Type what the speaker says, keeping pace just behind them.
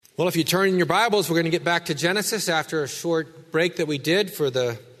Well, if you turn in your Bibles, we're going to get back to Genesis after a short break that we did for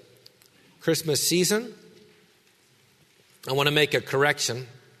the Christmas season. I want to make a correction.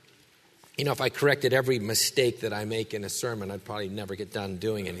 You know, if I corrected every mistake that I make in a sermon, I'd probably never get done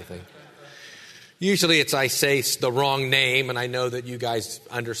doing anything. Usually it's I say the wrong name, and I know that you guys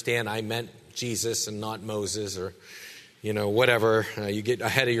understand I meant Jesus and not Moses, or, you know, whatever. You get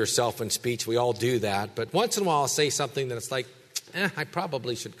ahead of yourself in speech. We all do that. But once in a while I'll say something that it's like, I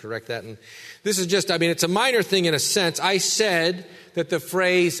probably should correct that. And this is just, it's a minor thing in a sense. I said that the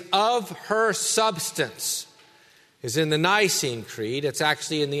phrase "of her substance" is in the Nicene Creed. It's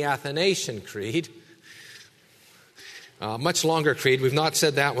actually in the Athanasian Creed. Much longer creed. We've not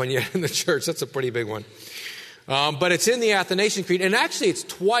said that one yet in the church. That's a pretty big one. But it's in the Athanasian Creed. And actually it's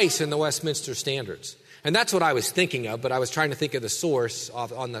twice in the Westminster Standards. And that's what I was thinking of, but I was trying to think of the source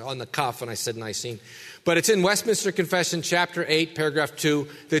on the cuff, and I said Nicene. But it's in Westminster Confession, chapter 8, paragraph 2,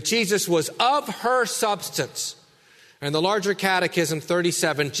 that Jesus was of her substance. And the larger catechism,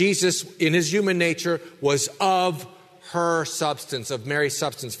 37, Jesus, in his human nature, was of her substance, of Mary's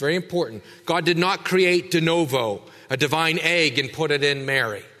substance. Very important. God did not create de novo, a divine egg, and put it in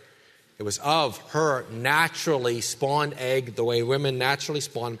Mary. It was of her naturally spawned egg, the way women naturally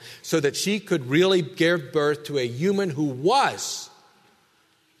spawn, so that she could really give birth to a human who was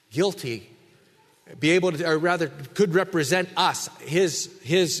guilty, be able to, or rather could represent us.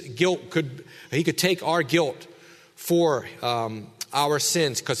 His guilt he could take our guilt for our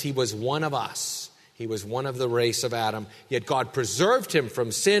sins, because he was one of us. He was one of the race of Adam. Yet God preserved him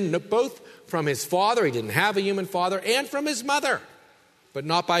from sin, both from his father, he didn't have a human father, and from his mother. But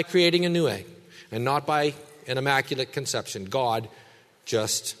not by creating a new egg, and not by an immaculate conception. God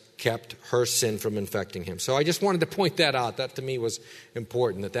just kept her sin from infecting him. So I just wanted to point that out. That to me was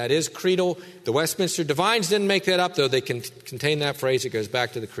important, that is creedal. The Westminster Divines didn't make that up, though they can contain that phrase. It goes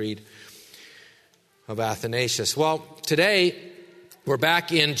back to the Creed of Athanasius. Well, today we're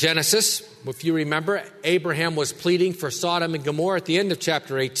back in Genesis. If you remember, Abraham was pleading for Sodom and Gomorrah at the end of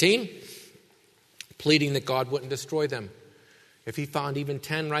chapter 18, pleading that God wouldn't destroy them. If he found even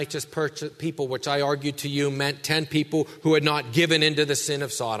 10 righteous people, which I argued to you meant 10 people who had not given into the sin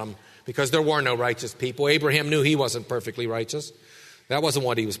of Sodom, because there were no righteous people. Abraham knew he wasn't perfectly righteous. That wasn't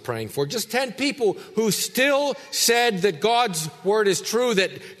what he was praying for. Just 10 people who still said that God's word is true,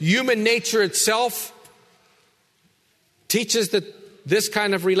 that human nature itself teaches that this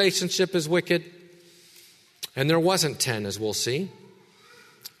kind of relationship is wicked. And there wasn't 10, as we'll see.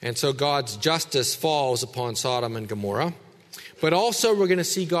 And so God's justice falls upon Sodom and Gomorrah. But also we're going to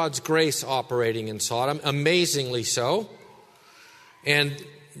see God's grace operating in Sodom, amazingly so. And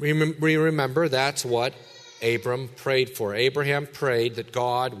we remember that's what Abram prayed for. Abraham prayed that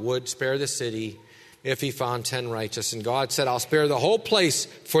God would spare the city if he found 10 righteous. And God said, I'll spare the whole place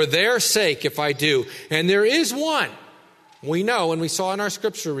for their sake if I do. And there is one. We know, and we saw in our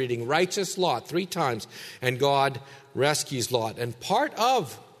scripture reading, righteous Lot 3 times. And God rescues Lot. And part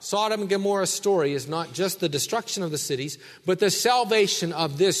of Sodom and Gomorrah's story is not just the destruction of the cities, but the salvation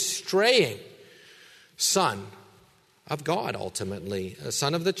of this straying son of God, ultimately, a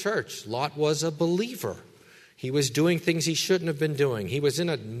son of the church. Lot was a believer. He was doing things he shouldn't have been doing. He was in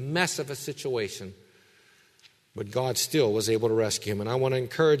a mess of a situation, but God still was able to rescue him. And I want to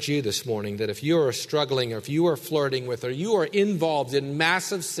encourage you this morning that if you are struggling, or if you are flirting with, or you are involved in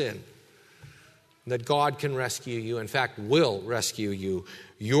massive sin, that God can rescue you, in fact, will rescue you.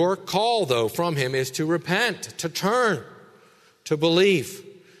 Your call, though, from him is to repent, to turn, to believe.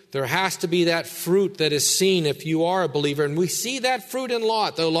 There has to be that fruit that is seen if you are a believer. And we see that fruit in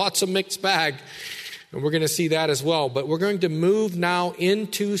Lot, though Lot's a mixed bag. And we're going to see that as well. But we're going to move now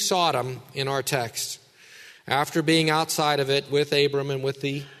into Sodom in our text. After being outside of it with Abram and with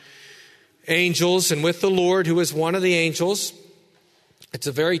the angels and with the Lord, who is one of the angels. It's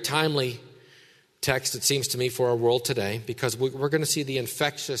a very timely text, it seems to me, for our world today, because we're going to see the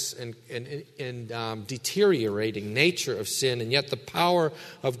infectious and deteriorating nature of sin, and yet the power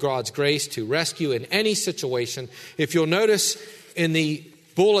of God's grace to rescue in any situation. If you'll notice in the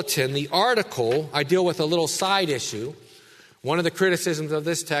bulletin, the article, I deal with a little side issue. One of the criticisms of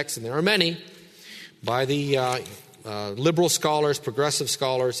this text, and there are many, by the liberal scholars, progressive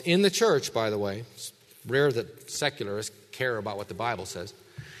scholars in the church, by the way. It's rare that secularists care about what the Bible says.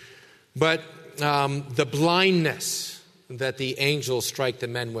 But the blindness that the angels strike the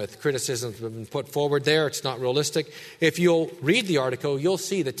men with. Criticisms have been put forward there. It's not realistic. If you'll read the article, you'll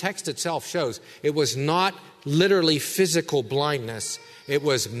see the text itself shows it was not literally physical blindness. It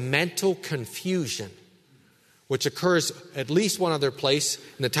was mental confusion which occurs at least one other place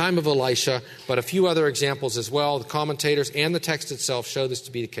in the time of Elisha, but a few other examples as well. The commentators and the text itself show this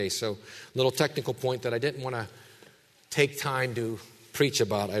to be the case. So a little technical point that I didn't want to take time to preach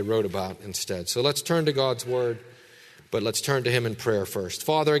about, I wrote about instead. So let's turn to God's word, but let's turn to him in prayer first.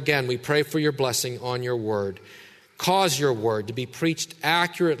 Father, again, we pray for your blessing on your word. Cause your word to be preached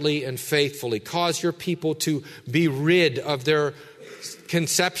accurately and faithfully. Cause your people to be rid of their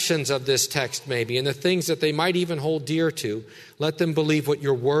conceptions of this text maybe, and the things that they might even hold dear to. Let them believe what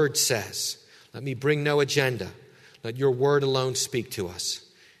your word says. Let me bring no agenda. Let your word alone speak to us.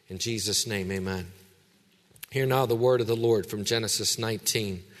 In Jesus' name, amen. Hear now the word of the Lord from Genesis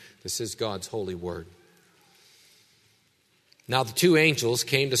 19. This is God's holy word. Now the two angels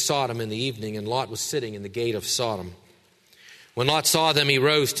came to Sodom in the evening, and Lot was sitting in the gate of Sodom. When Lot saw them, he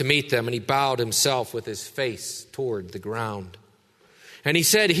rose to meet them, and he bowed himself with his face toward the ground. And he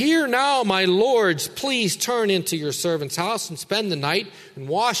said, "Hear now, my lords, please turn into your servant's house and spend the night and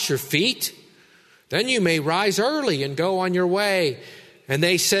wash your feet. Then you may rise early and go on your way." And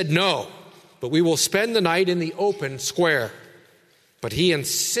they said, "No, but we will spend the night in the open square." But he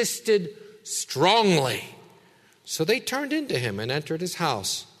insisted strongly. So they turned into him and entered his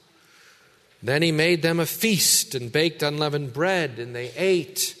house. Then he made them a feast and baked unleavened bread, and they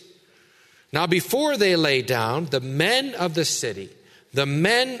ate. Now before they lay down, the men of the city, the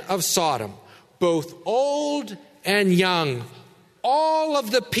men of Sodom, both old and young, all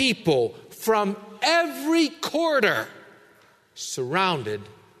of the people from every quarter, surrounded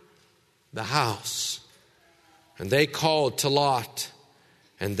the house. And they called to Lot,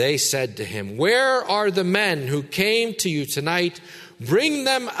 and they said to him, "Where are the men who came to you tonight? Bring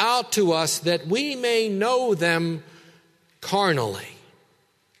them out to us that we may know them carnally."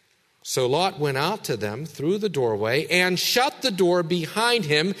 So Lot went out to them through the doorway and shut the door behind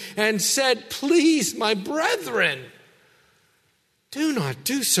him and said, "Please, my brethren, do not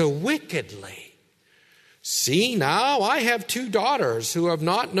do so wickedly. See now, I have 2 daughters who have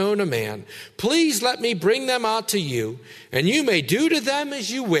not known a man. Please let me bring them out to you, and you may do to them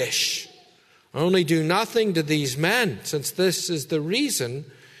as you wish. Only do nothing to these men, since this is the reason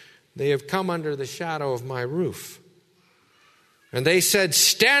they have come under the shadow of my roof." And they said,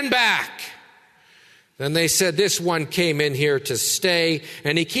 "Stand back." Then they said, "This one came in here to stay,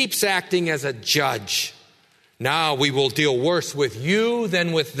 and he keeps acting as a judge. Now we will deal worse with you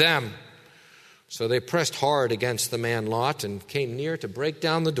than with them." So they pressed hard against the man Lot and came near to break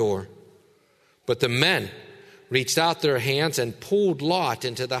down the door. But the men reached out their hands and pulled Lot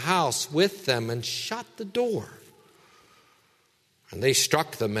into the house with them and shut the door. And they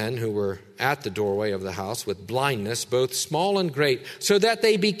struck the men who were at the doorway of the house with blindness, both small and great, so that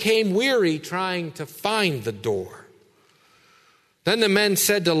they became weary trying to find the door. Then the men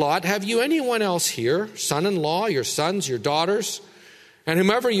said to Lot, "Have you anyone else here, son-in-law, your sons, your daughters, and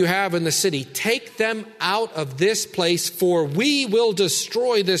whomever you have in the city? Take them out of this place, for we will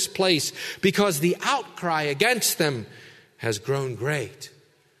destroy this place, because the outcry against them has grown great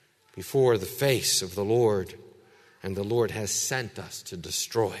before the face of the Lord, and the Lord has sent us to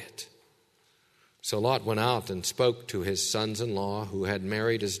destroy it." So Lot went out and spoke to his sons-in-law who had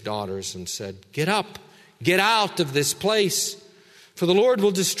married his daughters and said, "Get up, get out of this place, for the Lord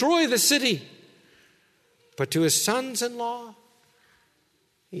will destroy the city." But to his sons-in-law,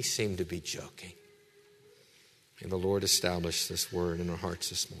 he seemed to be joking. May the Lord establish this word in our hearts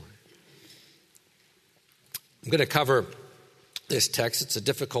this morning. I'm going to cover this text. It's a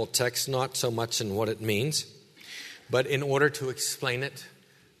difficult text, not so much in what it means, but in order to explain it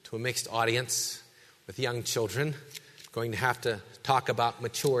to a mixed audience with young children, I'm going to have to talk about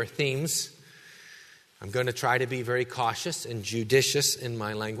mature themes. I'm going to try to be very cautious and judicious in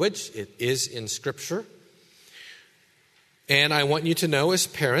my language. It is in Scripture. And I want you to know as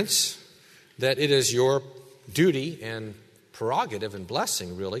parents that it is your duty and prerogative and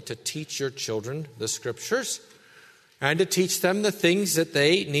blessing, really, to teach your children the Scriptures and to teach them the things that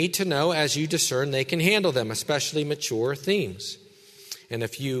they need to know as you discern they can handle them, especially mature themes. And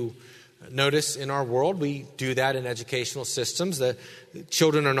if you notice in our world, we do that in educational systems. The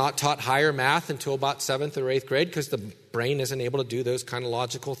children are not taught higher math until about 7th or 8th grade because the brain isn't able to do those kind of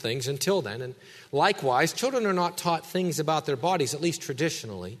logical things until then. And likewise, children are not taught things about their bodies, at least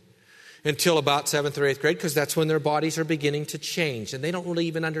traditionally, until about 7th or 8th grade, because that's when their bodies are beginning to change. And they don't really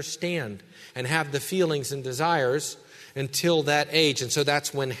even understand and have the feelings and desires until that age. And so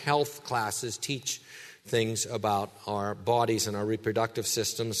that's when health classes teach things about our bodies and our reproductive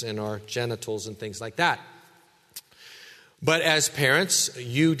systems and our genitals and things like that. But as parents,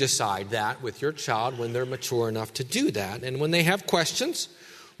 you decide that with your child when they're mature enough to do that. And when they have questions,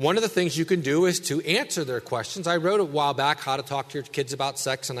 one of the things you can do is to answer their questions. I wrote a while back how to talk to your kids about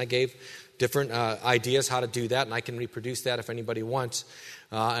sex, and I gave different ideas how to do that, and I can reproduce that if anybody wants.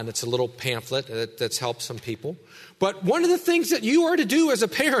 And it's a little pamphlet that's helped some people. But one of the things that you are to do as a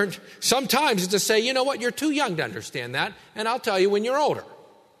parent sometimes is to say, you know what, you're too young to understand that, and I'll tell you when you're older.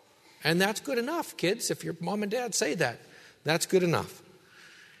 And that's good enough, kids. If your mom and dad say that, that's good enough.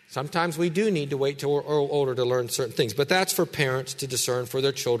 Sometimes we do need to wait till we're older to learn certain things, but that's for parents to discern for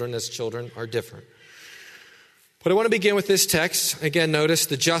their children, as children are different. But I want to begin with this text. Again, notice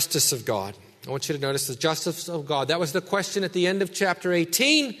the justice of God. I want you to notice the justice of God. That was the question at the end of chapter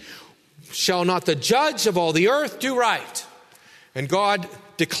 18. Shall not the judge of all the earth do right? And God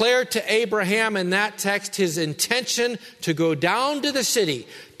declared to Abraham in that text his intention to go down to the city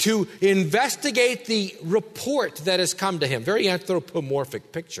to investigate the report that has come to him. Very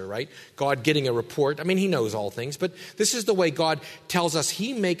anthropomorphic picture, right? God getting a report. I mean, he knows all things, but this is the way God tells us.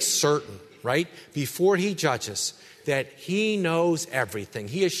 He makes certain, right, before he judges, that he knows everything.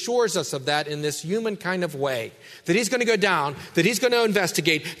 He assures us of that in this human kind of way, that he's going to go down, that he's going to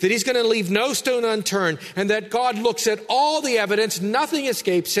investigate, that he's going to leave no stone unturned, and that God looks at all the evidence, nothing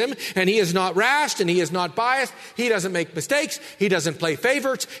escapes him, and he is not rash and he is not biased. He doesn't make mistakes. He doesn't play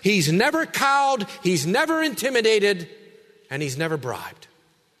favorites. He's never cowed. He's never intimidated, and he's never bribed.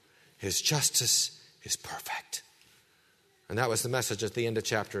 His justice is perfect. And that was the message at the end of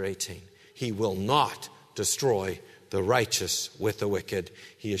chapter 18. He will not destroy the righteous with the wicked.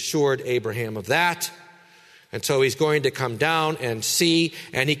 He assured Abraham of that. And so he's going to come down and see,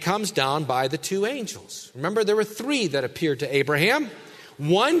 and he comes down by the two angels. Remember, there were three that appeared to Abraham.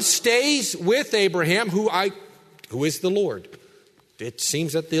 One stays with Abraham, who is the Lord. It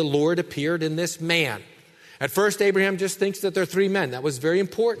seems that the Lord appeared in this man. At first, Abraham just thinks that they're three men. That was very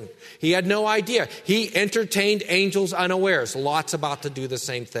important. He had no idea. He entertained angels unawares. Lot's about to do the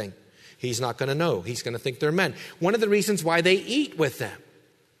same thing. He's not going to know. He's going to think they're men. One of the reasons why they eat with them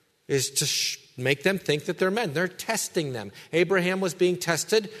is to make them think that they're men. They're testing them. Abraham was being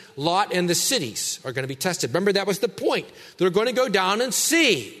tested. Lot and the cities are going to be tested. Remember, that was the point. They're going to go down and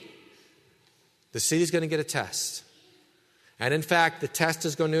see. The city's going to get a test. And in fact, the test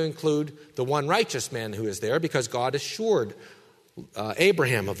is going to include the one righteous man who is there, because God assured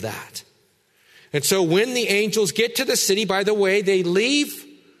Abraham of that. And so when the angels get to the city, by the way, they leave.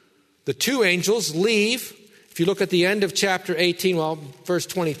 The two angels leave. If you look at the end of chapter 18, verse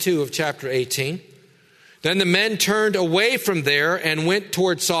 22 of chapter 18. Then the men turned away from there and went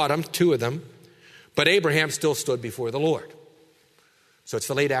toward Sodom, two of them. But Abraham still stood before the Lord. So it's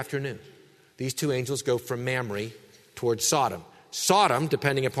the late afternoon. These two angels go from Mamre toward Sodom. Sodom,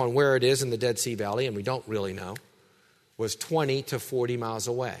 depending upon where it is in the Dead Sea Valley, and we don't really know, was 20 to 40 miles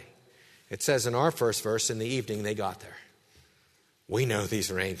away. It says in our first verse, in the evening they got there. We know these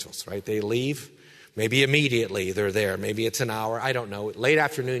are angels, right? They leave. Maybe immediately they're there. Maybe it's an hour. I don't know. Late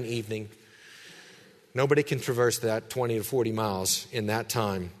afternoon, evening. Nobody can traverse that 20 to 40 miles in that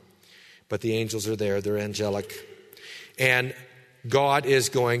time. But the angels are there. They're angelic. And God is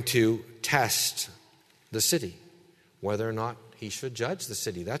going to test the city, whether or not he should judge the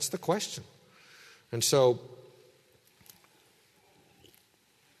city. That's the question. And so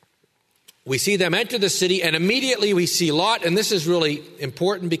we see them enter the city, and immediately we see Lot. And this is really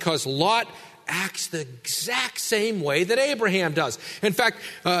important because Lot acts the exact same way that Abraham does. In fact,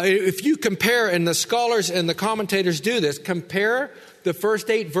 if you compare, and the scholars and the commentators do this, compare the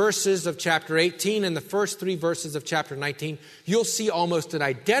first 8 verses of chapter 18 and the first 3 verses of chapter 19, you'll see almost an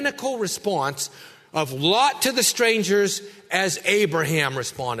identical response of Lot to the strangers as Abraham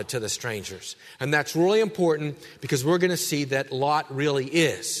responded to the strangers. And that's really important because we're going to see that Lot really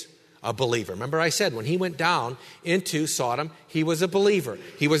is a believer. Remember I said when he went down into Sodom, he was a believer.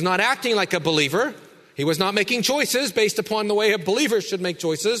 He was not acting like a believer. He was not making choices based upon the way a believer should make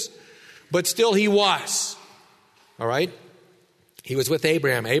choices, but still he was. All right? He was with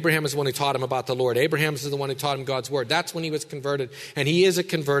Abraham. Abraham is the one who taught him about the Lord. Abraham is the one who taught him God's word. That's when he was converted. And he is a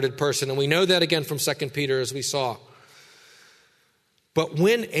converted person. And we know that again from 2 Peter as we saw. But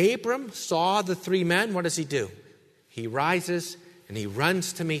when Abram saw the 3 men, what does he do? He rises and he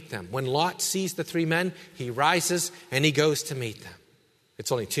runs to meet them. When Lot sees the 3 men, he rises and he goes to meet them.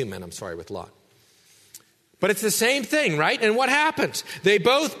 It's only 2 men, with Lot. But it's the same thing, right? And what happens? They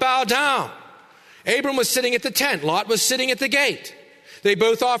both bow down. Abram was sitting at the tent. Lot was sitting at the gate. They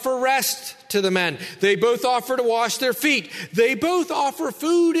both offer rest to the men. They both offer to wash their feet. They both offer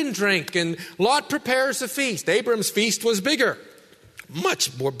food and drink. And Lot prepares a feast. Abram's feast was bigger,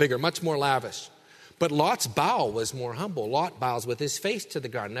 much more lavish. But Lot's bow was more humble. Lot bows with his face to the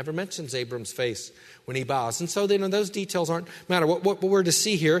ground. Never mentions Abram's face when he bows. And so those details aren't matter. What we're to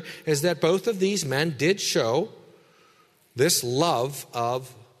see here is that both of these men did show this love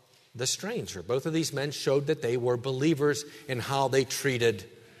of the stranger. Both of these men showed that they were believers in how they treated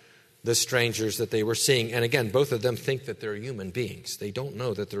the strangers that they were seeing. And again, both of them think that they're human beings. They don't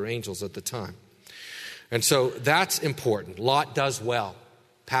know that they're angels at the time. And so that's important. Lot does well,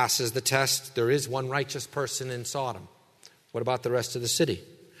 passes the test. There is one righteous person in Sodom. What about the rest of the city?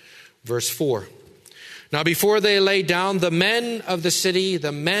 Verse 4. Now before they lay down, the men of the city,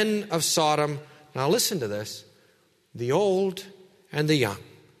 the men of Sodom, now listen to this, the old and the young,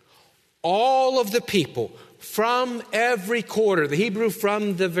 all of the people from every quarter, the Hebrew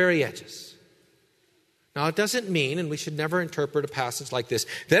from the very edges. Now it doesn't mean, and we should never interpret a passage like this,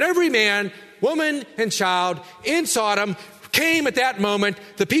 that every man, woman, and child in Sodom came at that moment,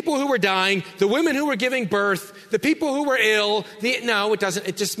 the people who were dying, the women who were giving birth, the people who were ill. No, it doesn't.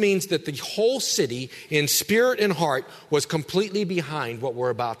 It just means that the whole city in spirit and heart was completely behind what we're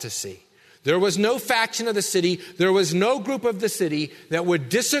about to see. There was no faction of the city, there was no group of the city that would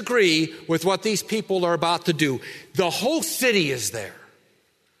disagree with what these people are about to do. The whole city is there.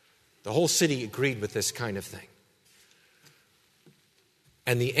 The whole city agreed with this kind of thing.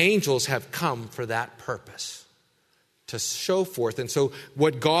 And the angels have come for that purpose, to show forth. And so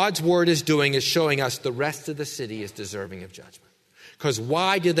what God's word is doing is showing us the rest of the city is deserving of judgment. Because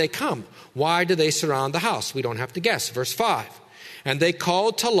why did they come? Why did they surround the house? We don't have to guess. Verse 5. And they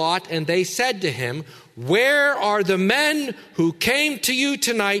called to Lot and they said to him, where are the men who came to you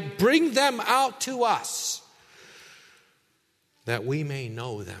tonight? Bring them out to us, that we may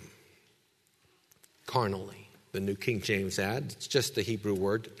know them. Carnally, the New King James adds, it's just the Hebrew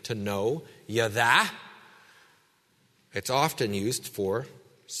word to know, yadah. It's often used for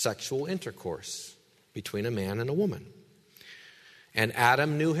sexual intercourse between a man and a woman. And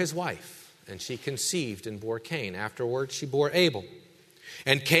Adam knew his wife, and she conceived and bore Cain. Afterwards, she bore Abel.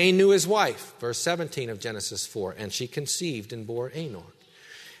 And Cain knew his wife, verse 17 of Genesis 4, and she conceived and bore Enoch.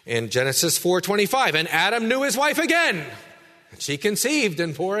 In Genesis 4:25, and Adam knew his wife again, and she conceived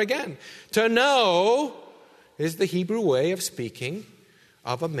and bore again. To know is the Hebrew way of speaking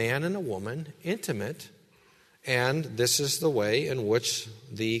of a man and a woman, intimate, and this is the way in which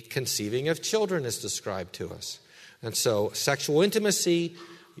the conceiving of children is described to us. And so sexual intimacy,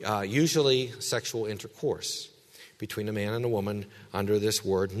 usually sexual intercourse between a man and a woman under this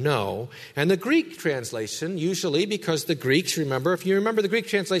word know. And the Greek translation, usually because the Greeks, remember, if you remember the Greek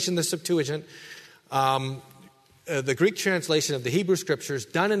translation, the Septuagint, the Greek translation of the Hebrew Scriptures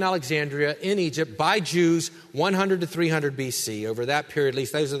done in Alexandria in Egypt by Jews 100 to 300 BC. Over that period, at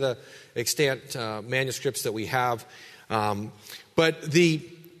least, those are the extant manuscripts that we have. But the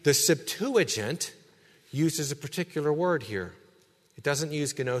Septuagint uses a particular word here. It doesn't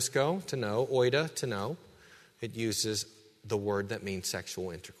use gnosko, to know, oida, to know. It uses the word that means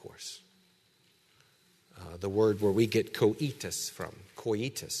sexual intercourse. The word where we get coitus from,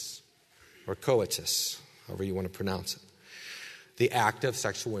 coitus, or coitus, however you want to pronounce it. The act of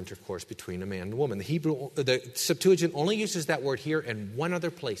sexual intercourse between a man and a woman. The Septuagint only uses that word here in one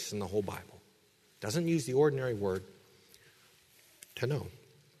other place in the whole Bible. It doesn't use the ordinary word to know.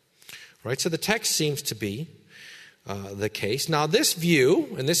 Right? So the text seems to be the case. Now this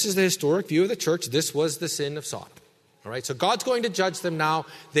view, and this is the historic view of the church, this was the sin of Sodom. All right, so God's going to judge them now.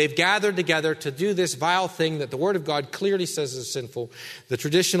 They've gathered together to do this vile thing that the Word of God clearly says is sinful. The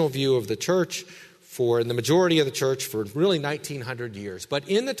traditional view of the church in the majority of the church for really 1900 years. But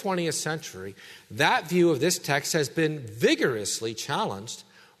in the 20th century, that view of this text has been vigorously challenged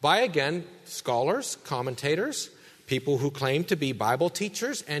by, again, scholars, commentators, people who claim to be Bible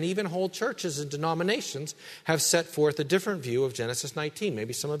teachers, and even whole churches and denominations have set forth a different view of Genesis 19.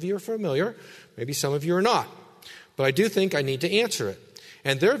 Maybe some of you are familiar, maybe some of you are not. But I do think I need to answer it.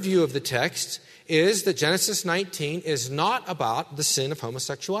 And their view of the text is that Genesis 19 is not about the sin of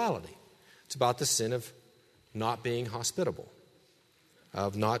homosexuality. It's about the sin of not being hospitable,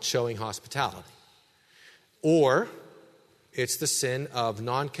 of not showing hospitality. Or it's the sin of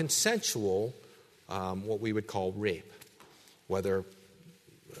non-consensual, what we would call rape, whatever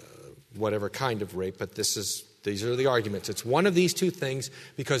kind of rape, but these are the arguments. It's one of these two things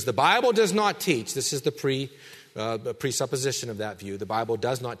because the Bible does not teach, this is the presupposition of that view, the Bible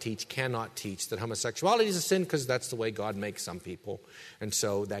does not teach, cannot teach that homosexuality is a sin because that's the way God makes some people, and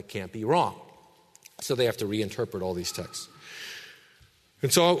so that can't be wrong. So they have to reinterpret all these texts.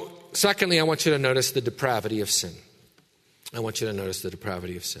 And so, secondly, I want you to notice the depravity of sin. I want you to notice the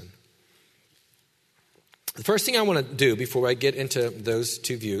depravity of sin. The first thing I want to do before I get into those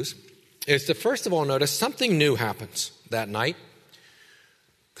two views is to first of all notice something new happens that night.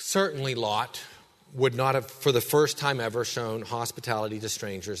 Certainly Lot would not have, for the first time ever, shown hospitality to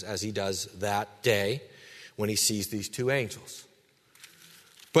strangers as he does that day when he sees these two angels.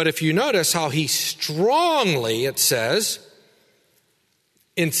 But if you notice how he strongly, it says,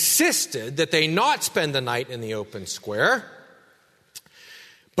 insisted that they not spend the night in the open square,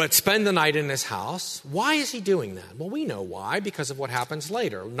 but spend the night in his house. Why is he doing that? Well, we know why, because of what happens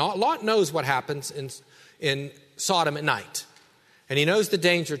later. Lot knows what happens in Sodom at night. And he knows the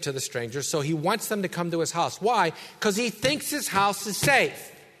danger to the strangers, so he wants them to come to his house. Why? Because he thinks his house is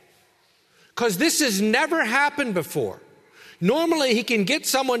safe. Because this has never happened before. Normally, he can get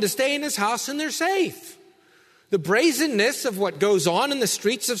someone to stay in his house and they're safe. The brazenness of what goes on in the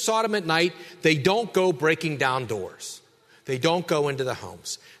streets of Sodom at night, they don't go breaking down doors. They don't go into the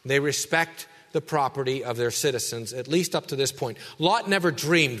homes. They respect the property of their citizens, at least up to this point. Lot never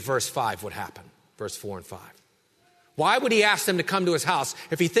dreamed verse 5 would happen, verse 4 and 5. Why would he ask them to come to his house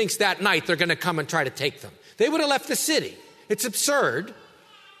if he thinks that night they're going to come and try to take them? They would have left the city. It's absurd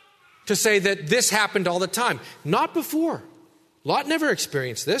to say that this happened all the time. Not before. Lot never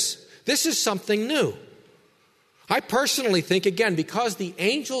experienced this. This is something new. I personally think, again, because the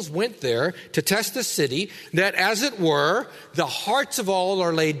angels went there to test the city, that as it were, the hearts of all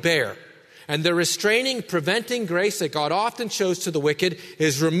are laid bare. And the restraining, preventing grace that God often shows to the wicked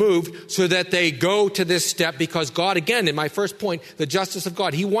is removed so that they go to this step, because God, again, in my first point, the justice of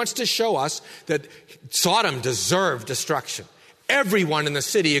God, he wants to show us that Sodom deserved destruction. Everyone in the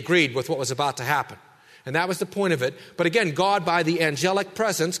city agreed with what was about to happen. And that was the point of it. But again, God, by the angelic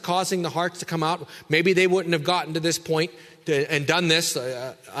presence, causing the hearts to come out. Maybe they wouldn't have gotten to this point and done this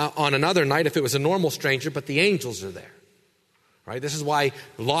on another night if it was a normal stranger, but the angels are there. Right? This is why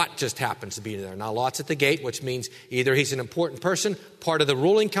Lot just happens to be there. Now, Lot's at the gate, which means either he's an important person, part of the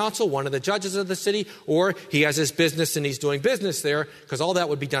ruling council, one of the judges of the city, or he has his business and he's doing business there, because all that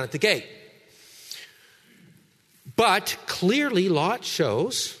would be done at the gate. But clearly, Lot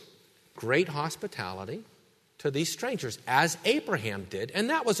shows great hospitality to these strangers, as Abraham did. And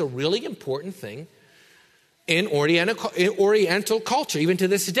that was a really important thing in Oriental culture, even to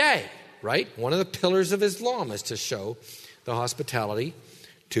this day, right? One of the pillars of Islam is to show the hospitality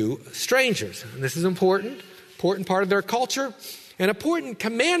to strangers. And this is important part of their culture, an important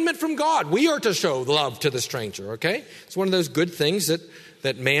commandment from God. We are to show love to the stranger, okay? It's one of those good things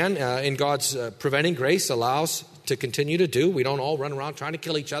that man, in God's preventing grace, allows to continue to do. We don't all run around trying to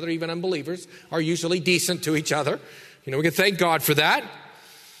kill each other. Even unbelievers are usually decent to each other. We can thank God for that.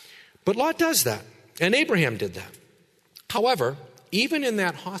 But Lot does that, and Abraham did that. However, even in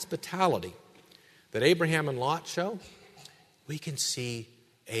that hospitality that Abraham and Lot show, we can see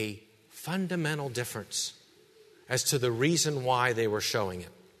a fundamental difference as to the reason why they were showing it,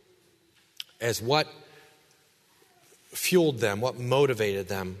 as what fueled them, what motivated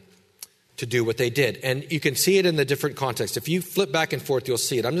them to do what they did. And you can see it in the different contexts. If you flip back and forth, you'll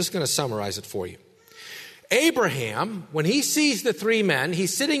see it. I'm just going to summarize it for you. Abraham, when he sees the three men,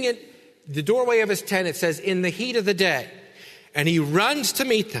 he's sitting in the doorway of his tent, it says, in the heat of the day, and he runs to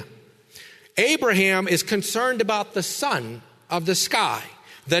meet them. Abraham is concerned about the sun of the sky,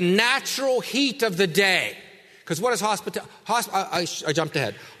 the natural heat of the day. Because what is hospitality? I jumped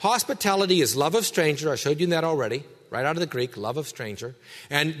ahead. Hospitality is love of stranger. I showed you that already. Right out of the Greek, love of stranger.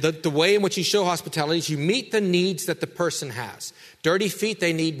 And the way in which you show hospitality is you meet the needs that the person has. Dirty feet,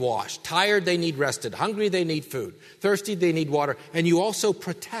 they need washed. Tired, they need rested. Hungry, they need food. Thirsty, they need water. And you also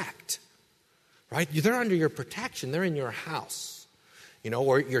protect. Right? They're under your protection. They're in your house,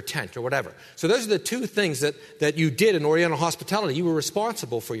 or your tent or whatever. So those are the two things that you did in Oriental hospitality. You were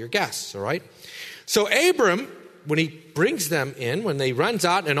responsible for your guests, all right? So Abram, when he brings them in, when he runs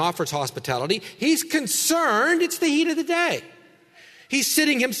out and offers hospitality, he's concerned it's the heat of the day. He's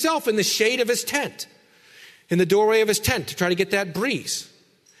sitting himself in the shade of his tent, in the doorway of his tent to try to get that breeze.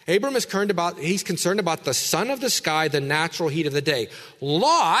 Abram is concerned about the sun of the sky, the natural heat of the day.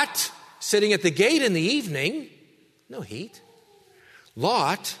 Lot, sitting at the gate in the evening, no heat.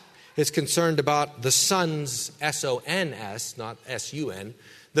 Lot is concerned about the sons, S-O-N-S, not S-U-N,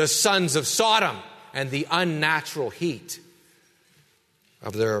 the sons of Sodom, and the unnatural heat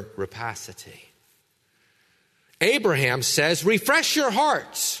of their rapacity. Abraham says, refresh your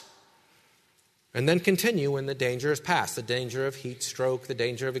hearts. And then continue when the danger is past. The danger of heat stroke, the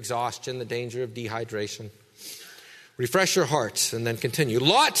danger of exhaustion, the danger of dehydration. Refresh your hearts and then continue.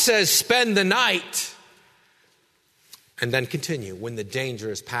 Lot says, spend the night. And then continue when the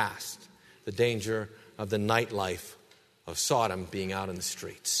danger is past. The danger of the nightlife of Sodom being out in the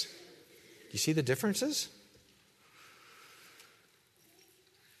streets. You see the differences?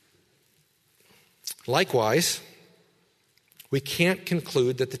 Likewise, we can't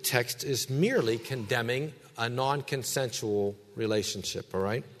conclude that the text is merely condemning a non-consensual relationship, all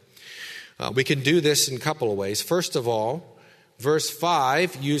right? We can do this in a couple of ways. First of all, verse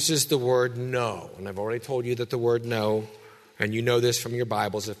 5 uses the word no. And I've already told you that the word no, and you know this from your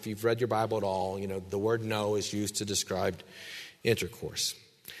Bibles, if you've read your Bible at all, you know the word no is used to describe intercourse.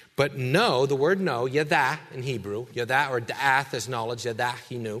 But no, the word no, yadah in Hebrew, yadah or da'ath is knowledge, yadah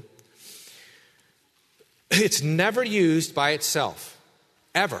he knew. It's never used by itself,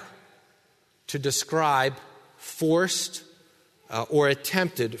 ever, to describe forced or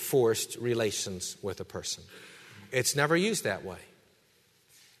attempted forced relations with a person. It's never used that way.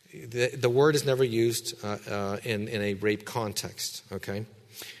 The word is never used in a rape context, okay?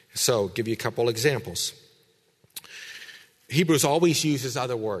 So, give you a couple examples. Hebrews always uses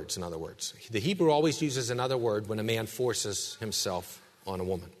other words, in other words. The Hebrew always uses another word when a man forces himself on a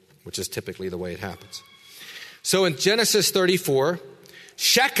woman, which is typically the way it happens. So in Genesis 34,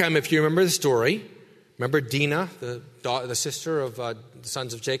 Shechem, if you remember the story, remember Dinah, the sister of the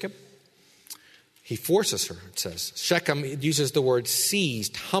sons of Jacob? He forces her, it says. Shechem uses the word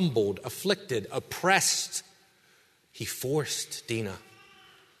seized, humbled, afflicted, oppressed. He forced Dinah.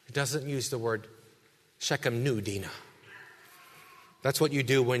 It doesn't use the word Shechem knew Dinah. That's what you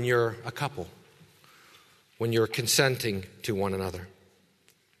do when you're a couple, when you're consenting to one another.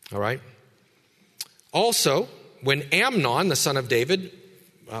 All right? Also, when Amnon, the son of David,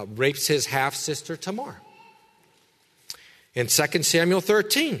 rapes his half-sister Tamar. In 2 Samuel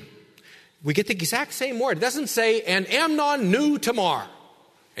 13, we get the exact same word. It doesn't say, and Amnon knew Tamar.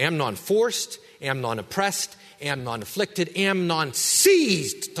 Amnon forced, Amnon oppressed, Amnon afflicted, Amnon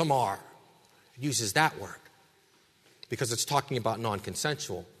seized Tamar. It uses that word because it's talking about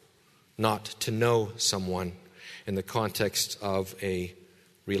non-consensual, not to know someone in the context of a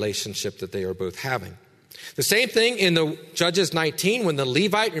relationship that they are both having. The same thing in the Judges 19 when the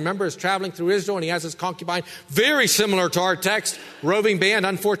Levite, remember, is traveling through Israel and he has his concubine, very similar to our text, roving band,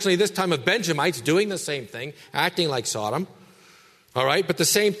 unfortunately this time of Benjamites, doing the same thing, acting like Sodom. All right, but the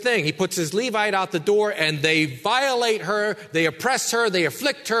same thing. He puts his Levite out the door and they violate her, they oppress her, they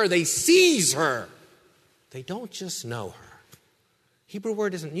afflict her, they seize her. They don't just know her. Hebrew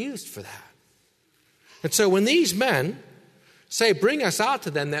word isn't used for that. And so when these men say, bring us out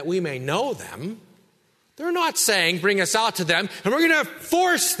to them that we may know them, they're not saying, bring us out to them and we're going to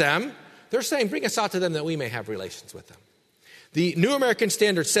force them. They're saying, bring us out to them that we may have relations with them. The New American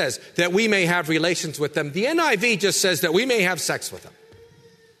Standard says that we may have relations with them. The NIV just says that we may have sex with them.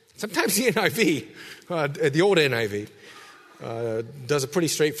 Sometimes the NIV, the old NIV, does a pretty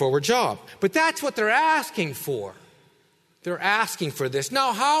straightforward job. But that's what they're asking for. They're asking for this.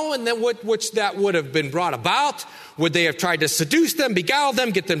 Now, how and then which that would have been brought about? Would they have tried to seduce them, beguile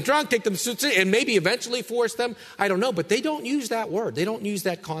them, get them drunk, take them to, and maybe eventually force them? I don't know, but they don't use that word. They don't use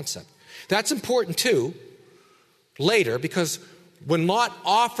that concept. That's important too, later, because when Lot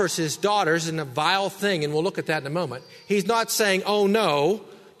offers his daughters in a vile thing, and we'll look at that in a moment, he's not saying, oh no,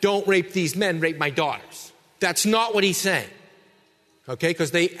 don't rape these men, rape my daughters. That's not what he's saying. Okay,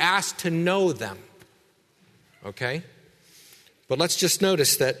 because they asked to know them. Okay? But let's just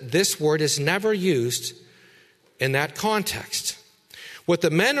notice that this word is never used in that context. What the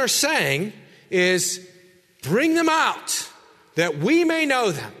men are saying is, bring them out that we may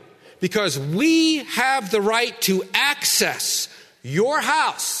know them, because we have the right to access your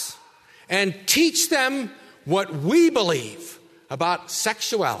house and teach them what we believe about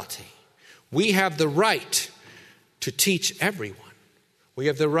sexuality. We have the right to teach everyone. We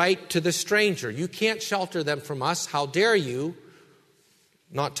have the right to the stranger. You can't shelter them from us. How dare you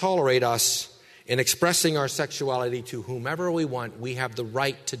not tolerate us in expressing our sexuality to whomever we want? We have the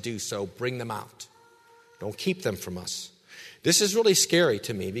right to do so. Bring them out. Don't keep them from us. This is really scary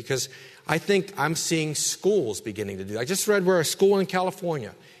to me because I think I'm seeing schools beginning to do. I just read where a school in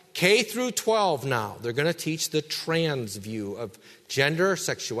California, K through 12 now, they're going to teach the trans view of gender,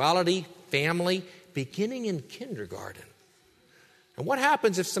 sexuality, family, beginning in kindergarten. And what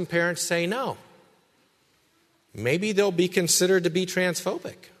happens if some parents say no? Maybe they'll be considered to be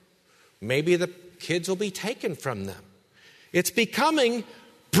transphobic. Maybe the kids will be taken from them. It's becoming,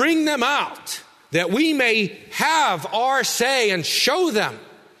 bring them out that we may have our say and show them.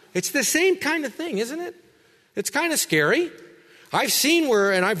 It's the same kind of thing, isn't it? It's kind of scary. I've seen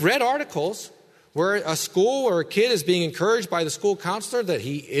where, and I've read articles where a school or a kid is being encouraged by the school counselor that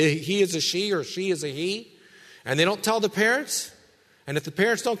he is a she or she is a he, and they don't tell the parents. And if the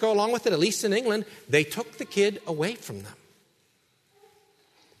parents don't go along with it, at least in England, they took the kid away from them.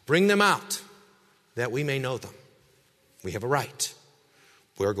 Bring them out that we may know them. We have a right.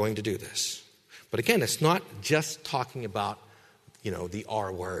 We're going to do this. But again, it's not just talking about, the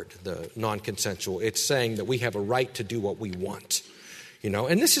R word, the non-consensual. It's saying that we have a right to do what we want,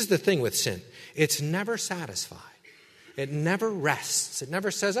 And this is the thing with sin. It's never satisfied. It never rests. It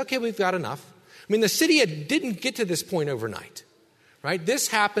never says, okay, we've got enough. I mean, the city didn't get to this point overnight, right? This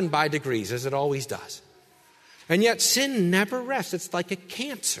happened by degrees, as it always does. And yet sin never rests. It's like a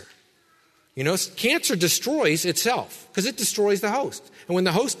cancer. Cancer destroys itself because it destroys the host. And when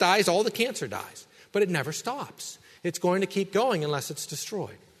the host dies, all the cancer dies. But it never stops. It's going to keep going unless it's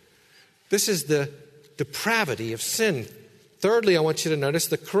destroyed. This is the depravity of sin. Thirdly, I want you to notice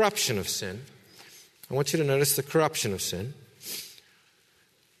the corruption of sin.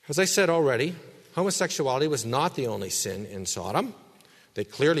 As I said already, homosexuality was not the only sin in Sodom. They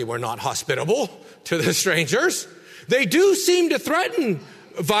clearly were not hospitable to the strangers. They do seem to threaten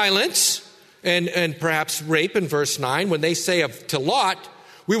violence and perhaps rape in verse 9 when they say to Lot,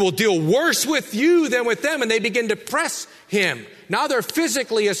 we will deal worse with you than with them, and they begin to press him. Now they're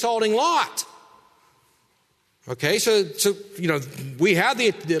physically assaulting Lot. Okay, so we have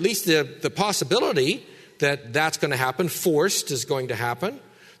at least the possibility that that's going to happen. Forced is going to happen.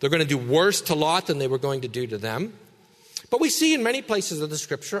 They're going to do worse to Lot than they were going to do to them. But we see in many places of the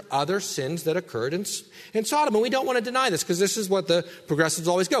Scripture other sins that occurred in Sodom. And we don't want to deny this because this is what the progressives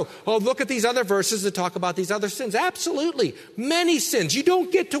always go. Oh, look at these other verses that talk about these other sins. Absolutely. Many sins. You don't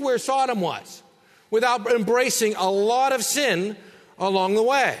get to where Sodom was without embracing a lot of sin along the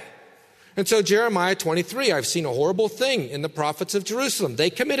way. And so Jeremiah 23, I've seen a horrible thing in the prophets of Jerusalem. They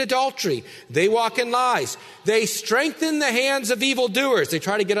commit adultery. They walk in lies. They strengthen the hands of evildoers. They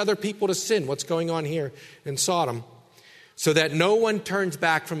try to get other people to sin. What's going on here in Sodom? So that no one turns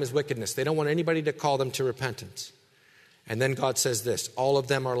back from his wickedness. They don't want anybody to call them to repentance. And then God says this, all of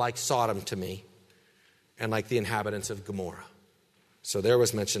them are like Sodom to me and like the inhabitants of Gomorrah. So there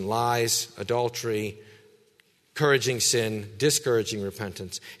was mentioned lies, adultery, encouraging sin, discouraging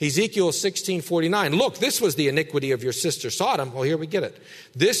repentance. Ezekiel 16:49. Look, this was the iniquity of your sister Sodom. Well, here we get it.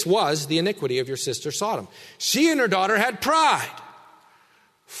 This was the iniquity of your sister Sodom. She and her daughter had pride,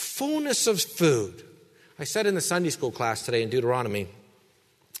 fullness of food. I said in the Sunday school class today in Deuteronomy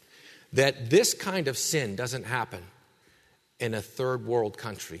that this kind of sin doesn't happen in a third world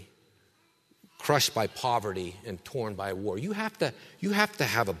country crushed by poverty and torn by war. You have to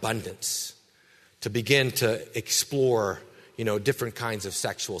have abundance to begin to explore, different kinds of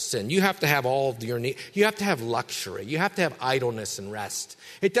sexual sin. You have to have all of your need. You have to have luxury. You have to have idleness and rest.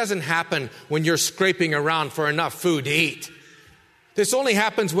 It doesn't happen when you're scraping around for enough food to eat. This only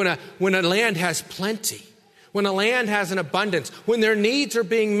happens when a land has plenty, when a land has an abundance, when their needs are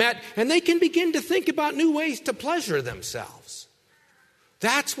being met, and they can begin to think about new ways to pleasure themselves.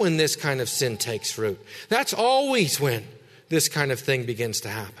 That's when this kind of sin takes root. That's always when this kind of thing begins to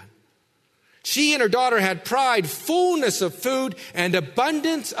happen. She and her daughter had pride, fullness of food, and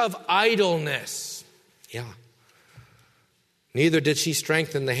abundance of idleness. Yeah. Neither did she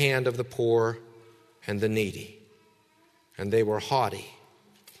strengthen the hand of the poor and the needy. And they were haughty,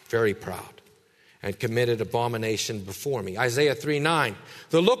 very proud, and committed abomination before me. Isaiah 3:9.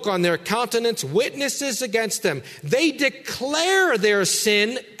 The look on their countenance witnesses against them. They declare their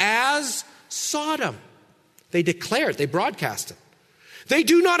sin as Sodom. They declare it. They broadcast it. They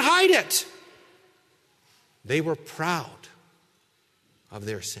do not hide it. They were proud of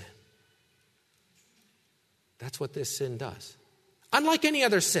their sin. That's what this sin does. Unlike any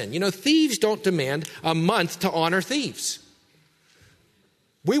other sin. Thieves don't demand a month to honor thieves.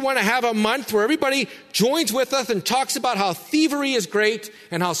 We want to have a month where everybody joins with us and talks about how thievery is great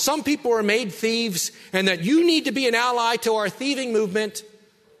and how some people are made thieves and that you need to be an ally to our thieving movement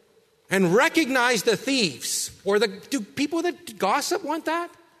and recognize the thieves. Or do people that gossip want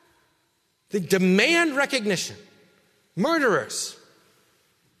that? They demand recognition. Murderers.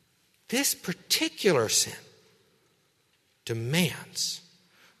 This particular sin demands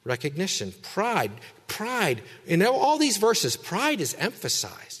recognition. Pride. In all these verses, pride is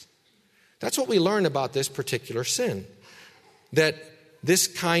emphasized. That's what we learn about this particular sin. That this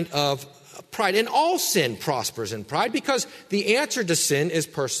kind of pride, and all sin prospers in pride because the answer to sin is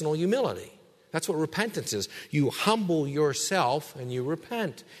personal humility. That's what repentance is. You humble yourself and you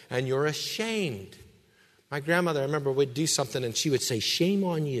repent and you're ashamed. My grandmother, I remember, would do something and she would say, shame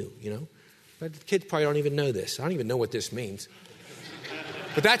on you, But the kids probably don't even know this. I don't even know what this means.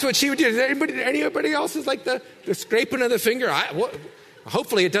 But that's what she would do. Anybody else is like the scraping of the finger?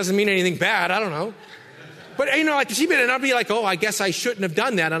 Hopefully it doesn't mean anything bad. I don't know. But, and I'd be like, oh, I guess I shouldn't have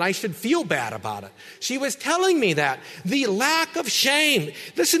done that, and I should feel bad about it. She was telling me that. The lack of shame.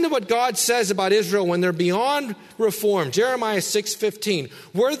 Listen to what God says about Israel when they're beyond reform. Jeremiah 6:15.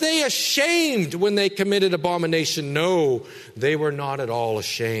 Were they ashamed when they committed abomination? No, they were not at all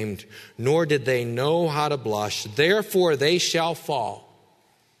ashamed, nor did they know how to blush. Therefore they shall fall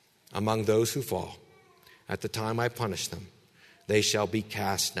among those who fall. At the time I punish them, they shall be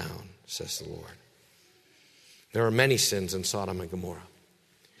cast down, says the Lord. There are many sins in Sodom and Gomorrah.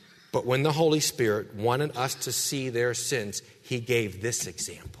 But when the Holy Spirit wanted us to see their sins, he gave this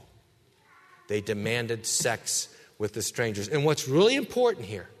example. They demanded sex with the strangers. And what's really important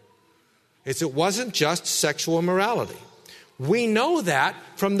here is it wasn't just sexual immorality. We know that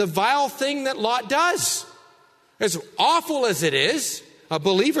from the vile thing that Lot does. As awful as it is, a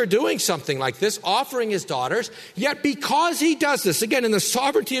believer doing something like this, offering his daughters, yet because he does this, again, in the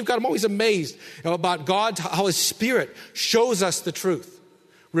sovereignty of God, I'm always amazed about God, how his Spirit shows us the truth,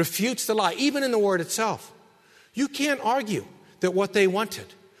 refutes the lie, even in the word itself. You can't argue that what they wanted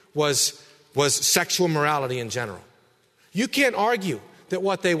was sexual morality in general. You can't argue that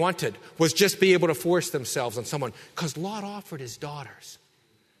what they wanted was just be able to force themselves on someone, because Lot offered his daughters,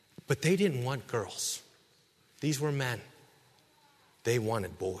 but they didn't want girls. These were men. They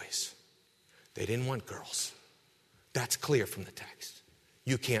wanted boys. They didn't want girls. That's clear from the text.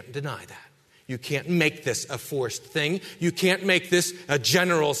 You can't deny that. You can't make this a forced thing. You can't make this a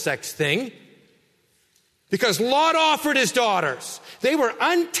general sex thing. Because Lot offered his daughters. They were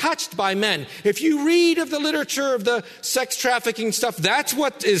untouched by men. If you read of the literature of the sex trafficking stuff, that's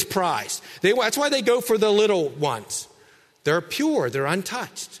what is prized. That's why they go for the little ones. They're pure. They're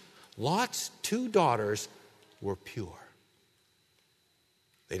untouched. Lot's 2 daughters were pure.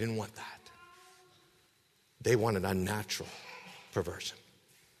 They didn't want that. They wanted unnatural perversion.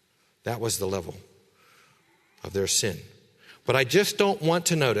 That was the level of their sin. But I just don't want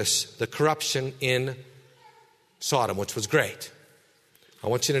to notice the corruption in Sodom, which was great. I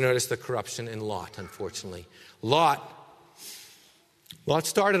want you to notice the corruption in Lot, unfortunately. Lot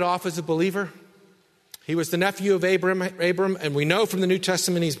started off as a believer. He was the nephew of Abram, and we know from the New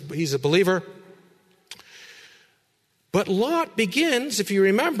Testament he's a believer. But Lot begins, if you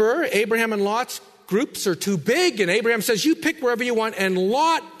remember, Abraham and Lot's groups are too big, and Abraham says, you pick wherever you want, and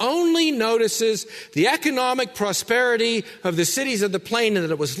Lot only notices the economic prosperity of the cities of the plain, and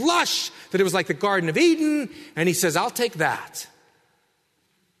that it was lush, that it was like the Garden of Eden, and he says, I'll take that.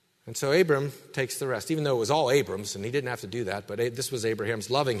 And so Abram takes the rest, even though it was all Abram's, and he didn't have to do that, but this was Abraham's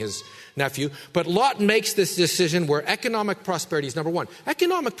loving his nephew. But Lot makes this decision where economic prosperity is number one.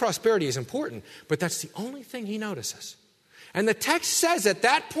 Economic prosperity is important, but that's the only thing he notices. And the text says at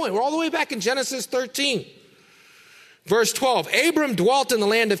that point, we're all the way back in Genesis 13, verse 12, Abram dwelt in the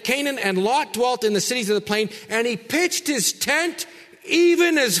land of Canaan, and Lot dwelt in the cities of the plain, and he pitched his tent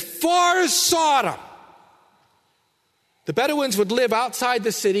even as far as Sodom. The Bedouins would live outside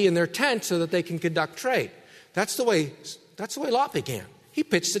the city in their tent so that they can conduct trade. That's the way Lot began. He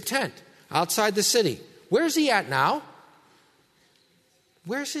pitched a tent outside the city. Where's he at now?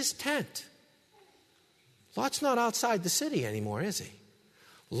 Where's his tent? Lot's not outside the city anymore, is he?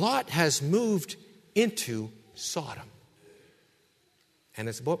 Lot has moved into Sodom. And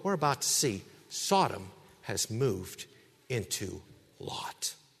it's what we're about to see. Sodom has moved into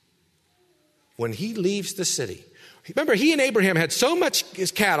Lot. When he leaves the city, remember, he and Abraham had so much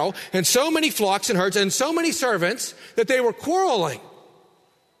cattle and so many flocks and herds and so many servants that they were quarreling.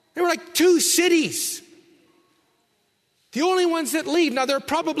 They were like 2 cities. The only ones that leave, now there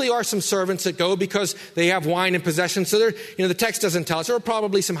probably are some servants that go because they have wine in possession. So the text doesn't tell us. There were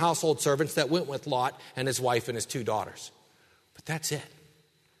probably some household servants that went with Lot and his wife and his 2 daughters. But that's it.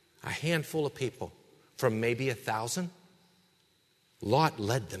 A handful of people from maybe 1,000. Lot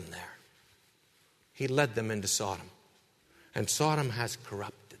led them there. He led them into Sodom. And Sodom has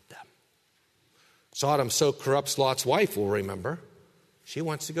corrupted them. Sodom so corrupts Lot's wife, we'll remember. She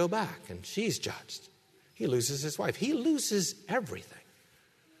wants to go back and she's judged. He loses his wife. He loses everything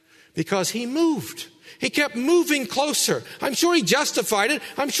because he moved. He kept moving closer. I'm sure he justified it.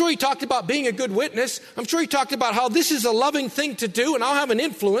 I'm sure he talked about being a good witness. I'm sure he talked about how this is a loving thing to do and I'll have an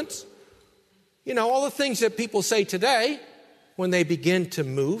influence. All the things that people say today when they begin to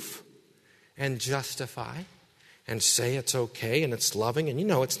move and justify and say it's okay and it's loving and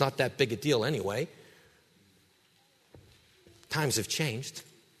it's not that big a deal anyway. Times have changed.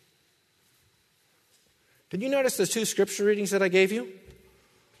 Did you notice the 2 scripture readings that I gave you?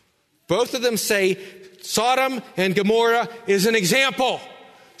 Both of them say Sodom and Gomorrah is an example.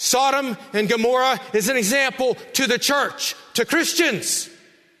 Sodom and Gomorrah is an example to the church, to Christians,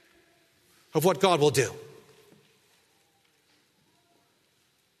 of what God will do.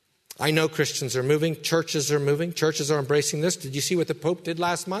 I know Christians are moving. Churches are moving. Churches are embracing this. Did you see what the Pope did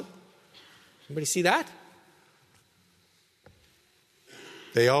last month? Anybody see that?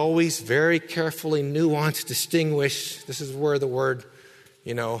 They always very carefully nuance, distinguish. This is where the word,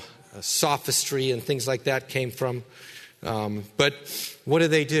 sophistry and things like that came from. But what do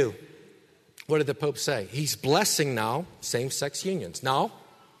they do? What did the Pope say? He's blessing now same-sex unions. Now,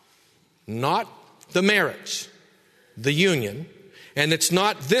 not the marriage, the union. And it's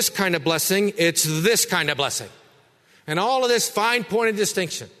not this kind of blessing, it's this kind of blessing. And all of this fine pointed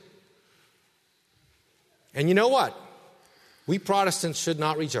distinction. And you know what? We Protestants should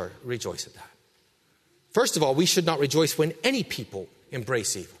not rejoice at that. First of all, we should not rejoice when any people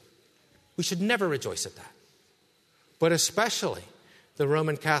embrace evil. We should never rejoice at that. But especially the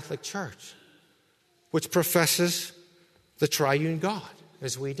Roman Catholic Church, which professes the triune God,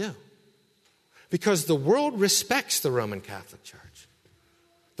 as we do. Because the world respects the Roman Catholic Church.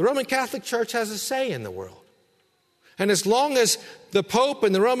 The Roman Catholic Church has a say in the world. And as long as the Pope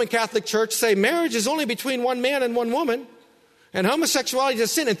and the Roman Catholic Church say marriage is only between one man and one woman, and homosexuality is a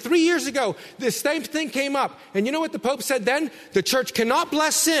sin, and 3 years ago, this same thing came up. And you know what the Pope said then? The church cannot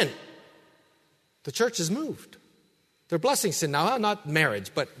bless sin. The church is moved. They're blessing sin now, not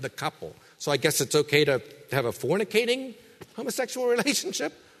marriage, but the couple. So I guess it's okay to have a fornicating homosexual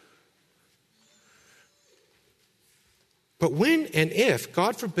relationship. But when and if,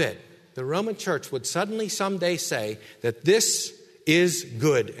 God forbid, the Roman Church would suddenly someday say that this is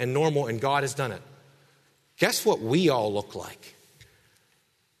good and normal and God has done it, guess what we all look like?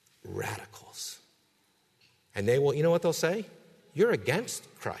 Radicals. And they will, you know what they'll say? You're against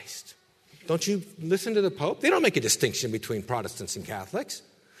Christ. Don't you listen to the Pope? They don't make a distinction between Protestants and Catholics.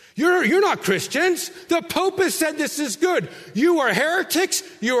 You're not Christians. The Pope has said this is good. You are heretics,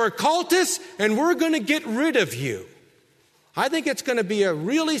 you are cultists, and we're going to get rid of you. I think it's going to be a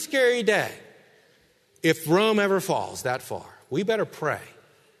really scary day if Rome ever falls that far. We better pray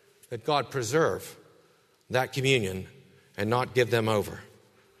that God preserve that communion and not give them over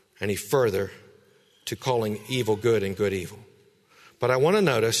any further to calling evil good and good evil. But I want to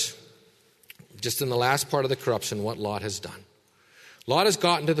notice, just in the last part of the corruption, what Lot has done. Lot has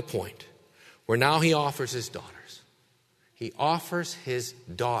gotten to the point where now he offers his daughters. He offers his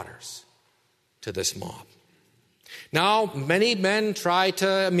daughters to this mob. Now, many men try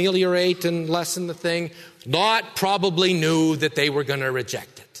to ameliorate and lessen the thing. Lot probably knew that they were going to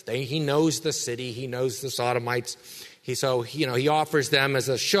reject it. He knows the city. He knows the Sodomites. He offers them as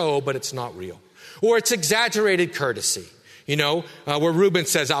a show, but it's not real. Or it's exaggerated courtesy. Where Reuben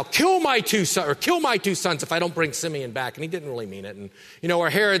says, I'll kill my two sons if I don't bring Simeon back. And he didn't really mean it. And, or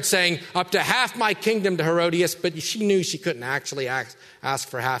Herod saying, up to half my kingdom to Herodias, but she knew she couldn't actually ask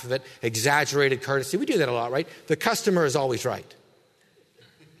for half of it. Exaggerated courtesy. We do that a lot, right? The customer is always right.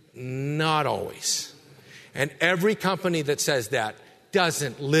 Not always. And every company that says that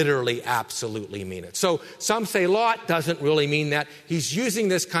doesn't literally absolutely mean it. So some say Lot doesn't really mean that. He's using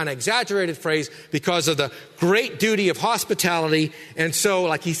this kind of exaggerated phrase because of the great duty of hospitality. And so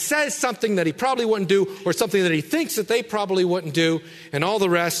like he says something that he probably wouldn't do, or something that he thinks that they probably wouldn't do, and all the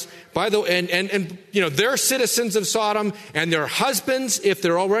rest. They're citizens of Sodom, and their husbands, if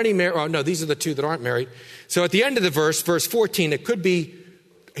they're already married. Oh no, these are the two that aren't married. So at the end of the verse 14, it could be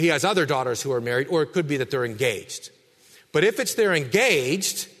he has other daughters who are married, or it could be that they're engaged. But if they're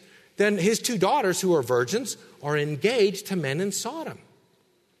engaged, then his two daughters who are virgins are engaged to men in Sodom.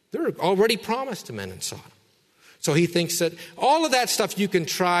 They're already promised to men in Sodom. So he thinks that all of that stuff, you can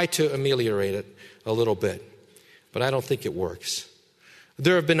try to ameliorate it a little bit. But I don't think it works.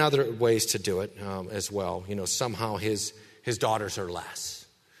 There have been other ways to do it as well. Somehow his daughters are less.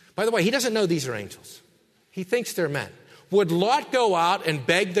 By the way, he doesn't know these are angels. He thinks they're men. Would Lot go out and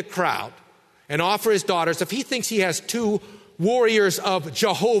beg the crowd and offer his daughters if he thinks he has two warriors of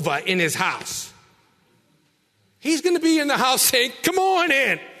Jehovah in his house? He's going to be in the house saying, come on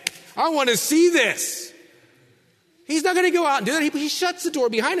in. I want to see this. He's not going to go out and do that. He shuts the door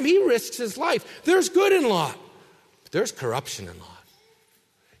behind him. He risks his life. There's good in Lot, but there's corruption in Lot.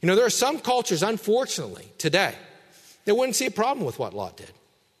 There are some cultures, unfortunately, today, that wouldn't see a problem with what Lot did.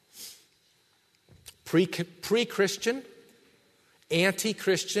 Pre-Christian,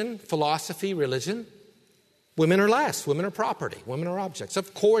 anti-Christian philosophy, religion, women are less, women are property, women are objects.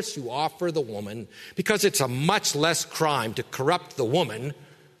 Of course you offer the woman, because it's a much less crime to corrupt the woman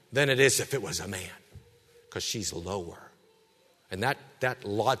than it is if it was a man, because she's lower. And that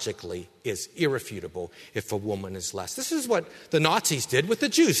logically is irrefutable if a woman is less. This is what the Nazis did with the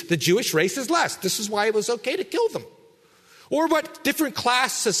Jews. The Jewish race is less. This is why it was okay to kill them. Or what different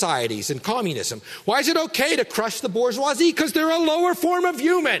class societies in communism. Why is it okay to crush the bourgeoisie? Because they're a lower form of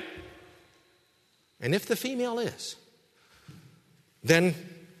human. And if the female is, then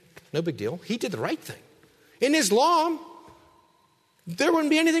no big deal. He did the right thing. In Islam, there wouldn't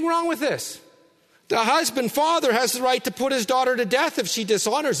be anything wrong with this. The husband, father, has the right to put his daughter to death if she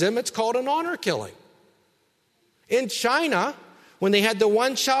dishonors him. It's called an honor killing. In China, when they had the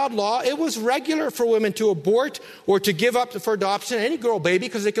one-child law, it was regular for women to abort or to give up for adoption any girl baby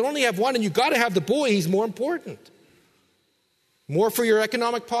because they can only have one, and you've got to have the boy. He's more important. More for your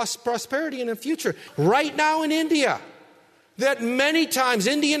economic prosperity in the future. Right now in India, that many times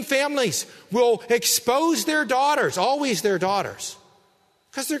Indian families will expose their daughters, always their daughters,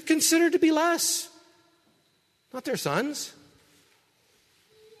 because they're considered to be less, not their sons.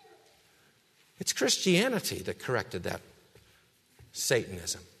 It's Christianity that corrected that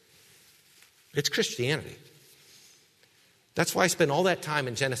Satanism. It's Christianity. That's why I spend all that time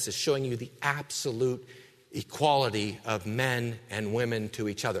in Genesis showing you the absolute equality of men and women to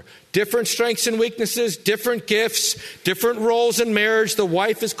each other. Different strengths and weaknesses, different gifts, different roles in marriage. The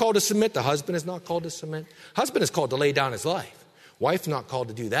wife is called to submit. The husband is not called to submit. Husband is called to lay down his life. Wife's not called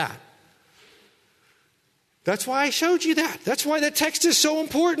to do that. That's why I showed you that. That's why that text is so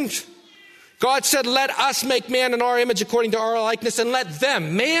important. God said, let us make man in our image according to our likeness, and let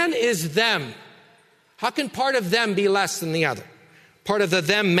them. Man is them. How can part of them be less than the other? Part of the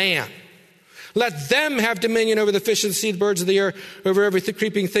them, man. Let them have dominion over the fish of the sea, the birds of the air, over every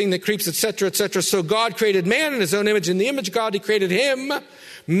creeping thing that creeps, etc., etc. So God created man in his own image. In the image of God, he created him.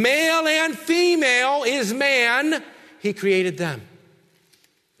 Male and female is man. He created them.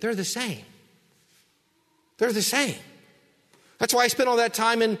 They're the same. They're the same. That's why I spent all that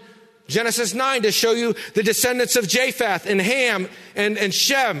time in Genesis 9 to show you the descendants of Japheth and Ham and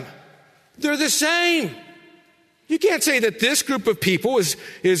Shem. They're the same. You can't say that this group of people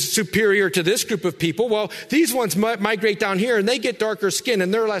is superior to this group of people. Well, these ones migrate down here and they get darker skin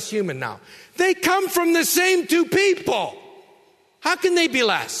and they're less human now. They come from the same two people. How can they be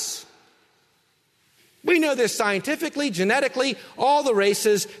less? We know this scientifically, genetically, all the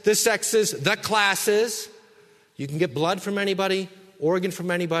races, the sexes, the classes. You can get blood from anybody, organ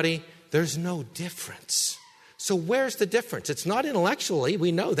from anybody. There's no difference. So where's the difference? It's not intellectually.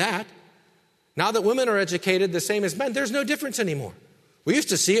 We know that. Now that women are educated the same as men, there's no difference anymore. We used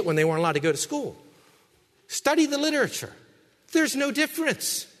to see it when they weren't allowed to go to school. Study the literature. There's no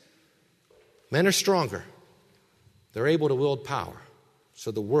difference. Men are stronger. They're able to wield power.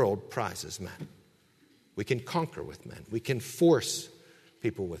 So the world prizes men. We can conquer with men. We can force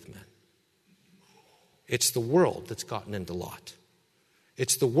people with men. It's the world that's gotten into Lot.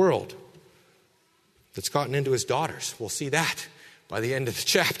 It's the world that's gotten into his daughters. We'll see that by the end of the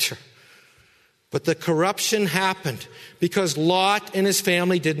chapter. But the corruption happened because Lot and his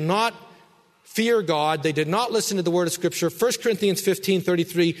family did not fear God. They did not listen to the word of Scripture. 1 Corinthians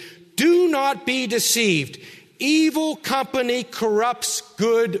 15:33, do not be deceived. Evil company corrupts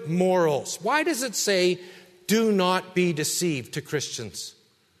good morals. Why does it say, do not be deceived to Christians?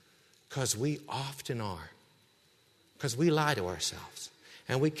 Because we often are. Because we lie to ourselves.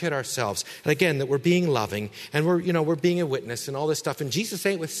 And we kid ourselves. And again, that we're being loving. And we're being a witness and all this stuff. And Jesus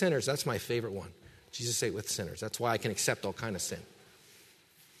ate with sinners. That's my favorite one. Jesus ate with sinners. That's why I can accept all kind of sin.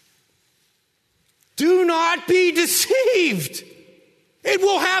 Do not be deceived. It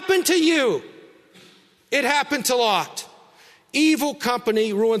will happen to you. It happened to Lot. Evil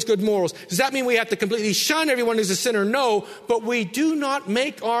company ruins good morals. Does that mean we have to completely shun everyone who's a sinner? No, but we do not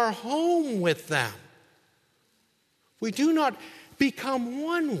make our home with them. We do not become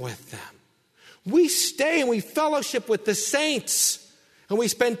one with them. We stay and we fellowship with the saints. And we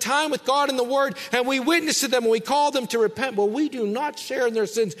spend time with God in the Word, and we witness to them, and we call them to repent. Well, we do not share in their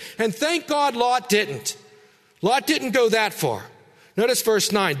sins. And thank God Lot didn't. Lot didn't go that far. Notice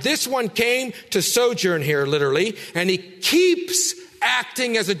verse 9. This one came to sojourn here, literally, and he keeps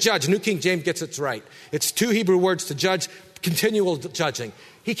acting as a judge. New King James gets it right. It's two Hebrew words to judge, continual judging.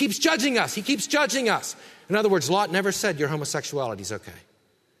 He keeps judging us. He keeps judging us. In other words, Lot never said your homosexuality is okay.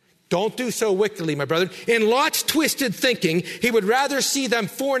 Don't do so wickedly, my brother. In Lot's twisted thinking, he would rather see them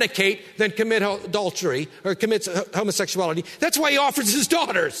fornicate than commit adultery or commit homosexuality. That's why he offers his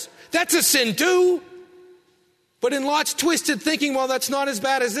daughters. That's a sin too. But in Lot's twisted thinking, well, that's not as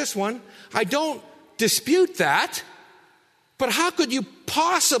bad as this one. I don't dispute that. But how could you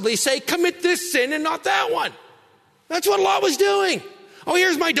possibly say commit this sin and not that one? That's what Lot was doing. Oh,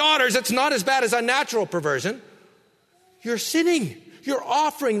 here's my daughters. It's not as bad as unnatural perversion. You're sinning. You're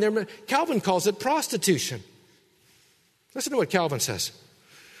offering them. Calvin calls it prostitution. Listen to what Calvin says.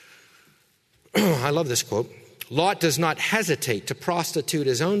 I love this quote. Lot does not hesitate to prostitute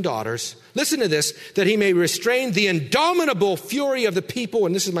his own daughters. Listen to this, that he may restrain the indomitable fury of the people,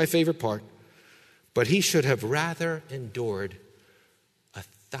 and this is my favorite part, but he should have rather endured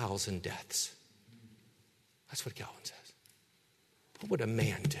 1,000 deaths. That's what Calvin says. What would a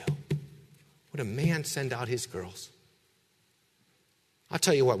man do? Would a man send out his girls? I'll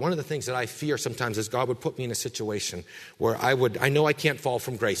tell you what, one of the things that I fear sometimes is God would put me in a situation where I know I can't fall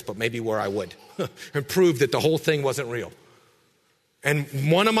from grace, but maybe where I would, and prove that the whole thing wasn't real. And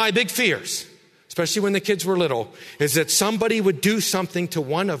one of my big fears, especially when the kids were little, is that somebody would do something to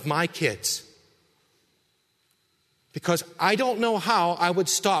one of my kids. Because I don't know how I would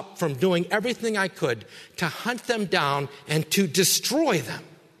stop from doing everything I could to hunt them down and to destroy them.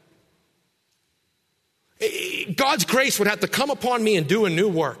 God's grace would have to come upon me and do a new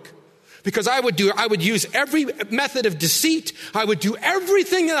work. Because I would use every method of deceit. I would do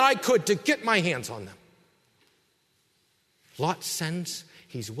everything that I could to get my hands on them. Lot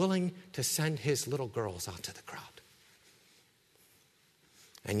he's willing to send his little girls out to the crowd.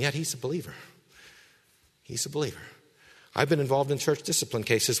 And yet he's a believer. He's a believer. I've been involved in church discipline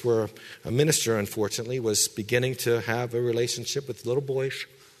cases where a minister, unfortunately, was beginning to have a relationship with little boys.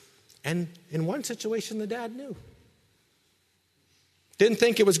 And in one situation, the dad knew. Didn't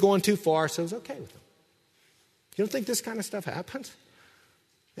think it was going too far, so it was okay with him. You don't think this kind of stuff happens?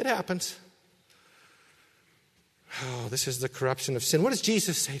 It happens. Oh, this is the corruption of sin. What does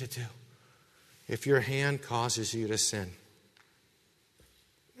Jesus say to do? If your hand causes you to sin,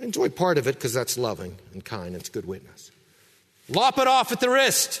 enjoy part of it because that's loving and kind. It's good witness. Lop it off at the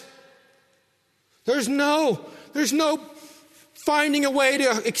wrist. There's no finding a way to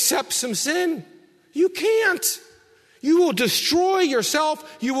accept some sin. You can't. You will destroy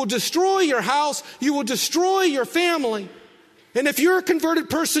yourself. You will destroy your house. You will destroy your family. And if you're a converted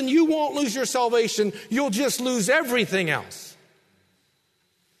person, you won't lose your salvation. You'll just lose everything else.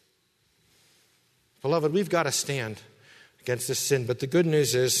 Beloved, we've got to stand against this sin. But the good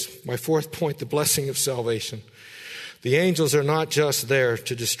news is, my fourth point, the blessing of salvation. The angels are not just there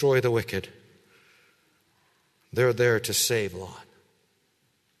to destroy the wicked. They're there to save Lot,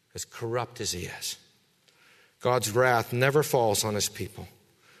 as corrupt as he is. God's wrath never falls on his people,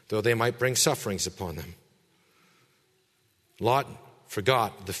 though they might bring sufferings upon them. Lot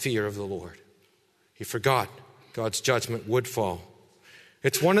forgot the fear of the Lord. He forgot God's judgment would fall.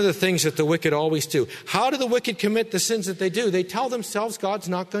 It's one of the things that the wicked always do. How do the wicked commit the sins that they do? They tell themselves God's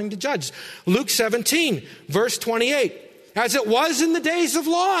not going to judge. Luke 17, verse 28. As it was in the days of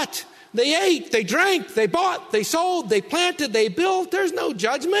Lot. They ate, they drank, they bought, they sold, they planted, they built. There's no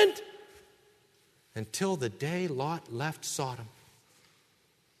judgment. Until the day Lot left Sodom.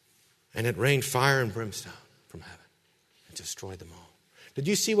 And it rained fire and brimstone from heaven and destroyed them all. Did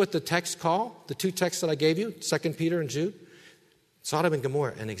you see what the text call? The two texts that I gave you, 2 Peter and Jude? Sodom and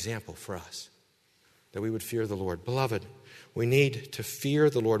Gomorrah, an example for us. That we would fear the Lord. Beloved, we need to fear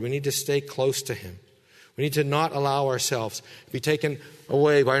the Lord. We need to stay close to Him. We need to not allow ourselves to be taken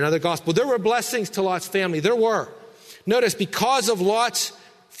away by another gospel. There were blessings to Lot's family. There were. Notice, because of Lot's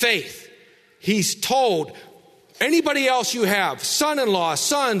faith, he's told, anybody else you have, son-in-law,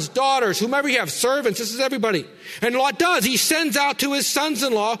 sons, daughters, whomever you have, servants, this is everybody. And Lot does. He sends out to his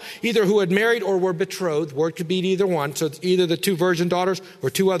sons-in-law, either who had married or were betrothed. Word could be either one. So it's either the two virgin daughters or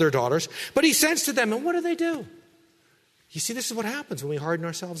two other daughters. But he sends to them, and what do? You see, this is what happens when we harden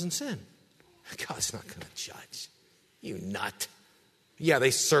ourselves in sin. God's not going to judge. You nut. Yeah, they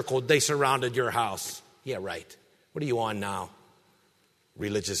surrounded your house. Yeah, right. What are you on now?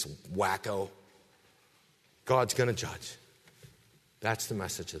 Religious wacko. God's going to judge. That's the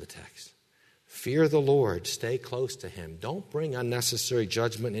message of the text. Fear the Lord. Stay close to Him. Don't bring unnecessary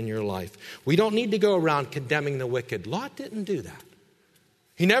judgment in your life. We don't need to go around condemning the wicked. Lot didn't do that.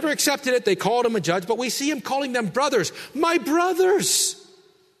 He never accepted it. They called him a judge, but we see him calling them brothers. My brothers.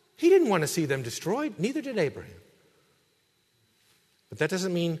 He didn't want to see them destroyed. Neither did Abraham. But that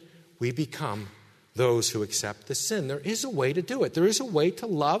doesn't mean we become those who accept the sin. There is a way to do it. There is a way to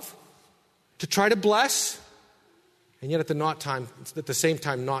love, to try to bless, and yet at the same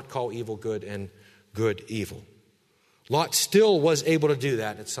time not call evil good and good evil. Lot still was able to do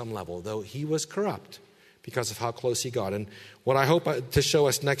that at some level, though he was corrupt because of how close he got. And what I hope to show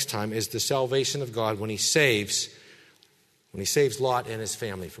us next time is the salvation of God when He saves Lot and his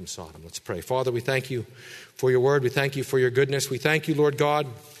family from Sodom. Let's pray. Father, we thank You for Your word. We thank You for Your goodness. We thank You, Lord God,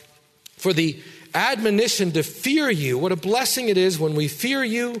 for the admonition to fear You. What a blessing it is when we fear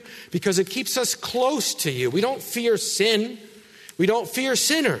You, because it keeps us close to You. We don't fear sin. We don't fear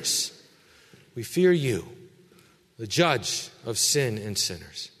sinners. We fear You, the judge of sin and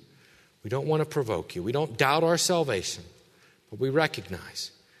sinners. We don't want to provoke You. We don't doubt our salvation, but we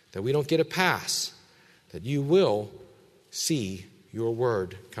recognize that we don't get a pass, that You will see your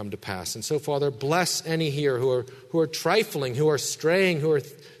word come to pass. And so, Father, bless any here who are trifling, who are straying, who are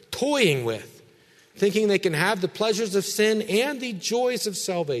toying with, thinking they can have the pleasures of sin and the joys of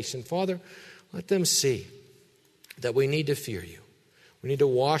salvation. Father, let them see that we need to fear you. We need to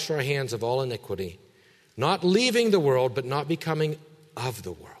wash our hands of all iniquity, not leaving the world, but not becoming of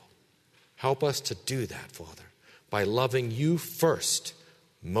the world. Help us to do that, Father, by loving you first,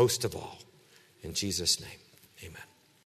 most of all. In Jesus' name, amen.